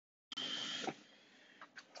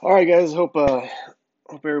All right, guys. Hope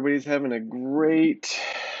everybody's having a great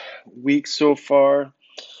week so far.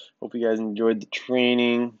 Hope you guys enjoyed the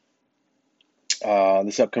training.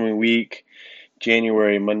 This upcoming week,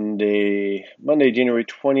 Monday, January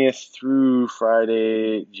 20th through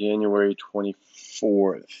Friday, January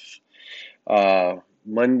 24th.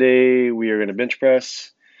 Monday, we are going to bench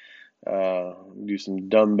press, do some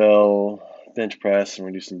dumbbell bench press, and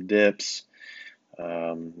we do some dips.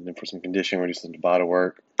 Then for some conditioning, we're do some Tabata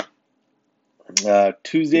work.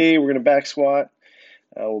 Tuesday, we're going to back squat.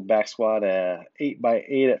 We'll back squat 8 by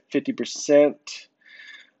 8 at 50%.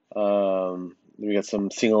 We got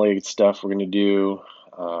some single legged stuff we're going to do,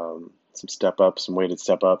 some step ups, some weighted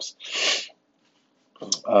step ups.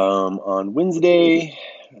 On Wednesday,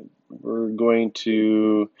 we're going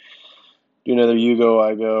to do another you go,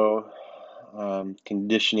 I go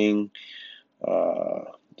conditioning,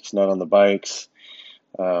 just not on the bikes.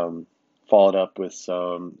 Followed up with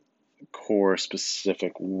some core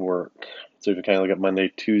specific work. So if you kind of look at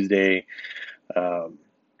Monday, Tuesday,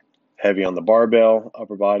 heavy on the barbell,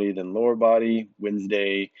 upper body, then lower body.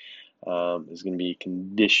 Wednesday is going to be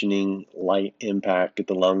conditioning, light impact, get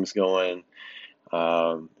the lungs going,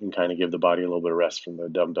 and kind of give the body a little bit of rest from the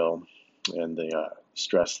dumbbell and the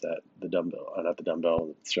stress that the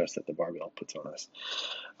stress that the barbell puts on us.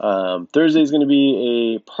 Thursday is going to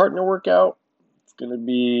be a partner workout. It's going to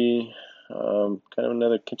be kind of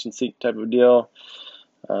another kitchen sink type of deal.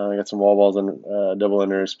 I got some wall balls and double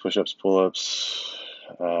unders, push-ups, pull-ups,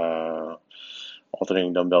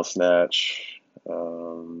 alternating dumbbell snatch,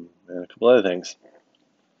 and a couple other things.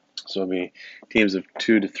 So it'll be teams of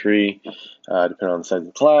 2 to 3, depending on the size of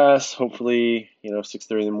the class. Hopefully,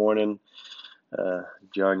 6:30 in the morning.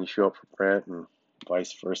 John, you show up for Brent, and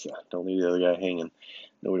vice versa. Don't leave the other guy hanging.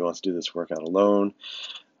 Nobody wants to do this workout alone.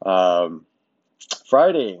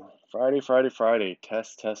 Friday.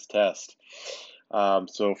 Test.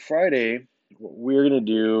 So Friday, what we're going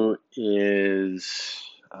to do is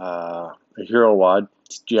a hero WOD.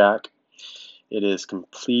 It's jack. It is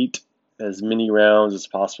complete as many rounds as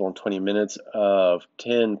possible in 20 minutes of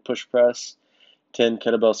 10 push press, 10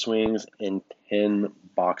 kettlebell swings, and 10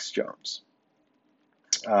 box jumps.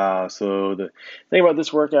 So the thing about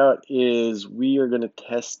this workout is we are going to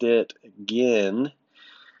test it again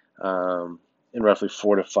in roughly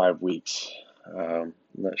 4 to 5 weeks. I'm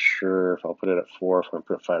not sure if I'll put it at 4, if I'm going to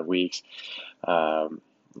put it 5 weeks.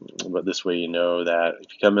 But this way you know that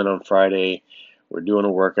if you come in on Friday, we're doing a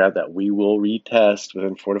workout that we will retest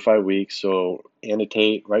within 4 to 5 weeks. So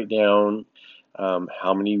annotate, write down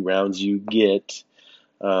how many rounds you get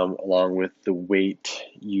along with the weight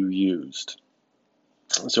you used.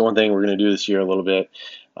 So one thing we're going to do this year a little bit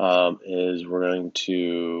is we're going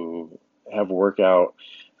to have a workout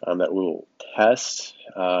that we'll test.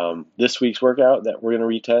 This week's workout that we're going to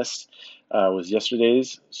retest was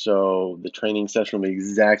yesterday's. So the training session will be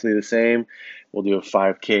exactly the same. We'll do a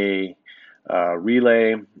 5K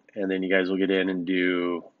relay, and then you guys will get in and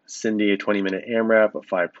do Cindy a 20-minute AMRAP,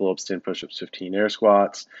 5 pull-ups, 10 push-ups, 15 air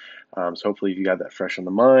squats. So hopefully if you got that fresh on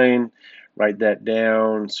the mind, write that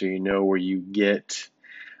down so you know where you get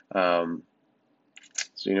in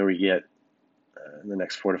the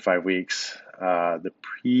next 4 to 5 weeks. The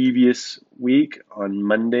previous week on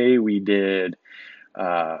Monday, we did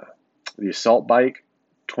the assault bike,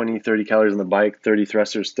 20, 30 calories on the bike, 30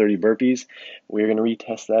 thrusters, 30 burpees. We're going to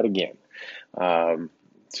retest that again.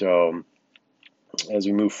 So as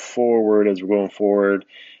we move forward, as we're going forward,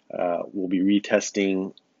 we'll be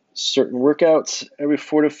retesting certain workouts every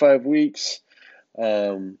 4 to 5 weeks.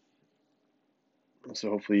 So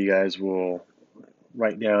hopefully you guys will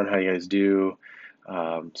write down how you guys do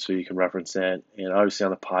so you can reference it. And obviously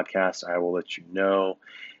on the podcast, I will let you know,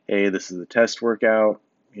 hey, this is the test workout.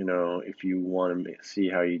 If you want to see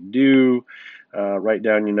how you do, write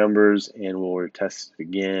down your numbers and we'll retest it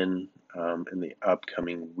again in the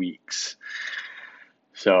upcoming weeks.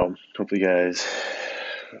 So hopefully you guys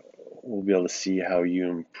will be able to see how you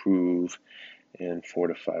improve in 4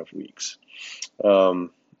 to 5 weeks.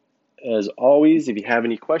 As always, if you have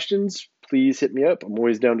any questions, please hit me up. I'm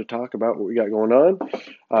always down to talk about what we got going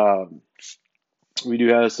on. We do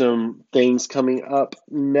have some things coming up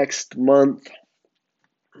next month,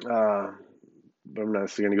 but I'm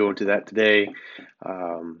not going to go into that today.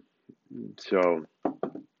 So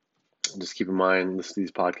just keep in mind, listen to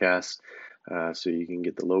these podcasts so you can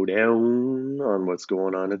get the lowdown on what's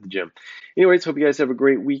going on at the gym. Anyways, hope you guys have a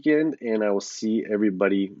great weekend, and I will see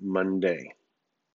everybody Monday.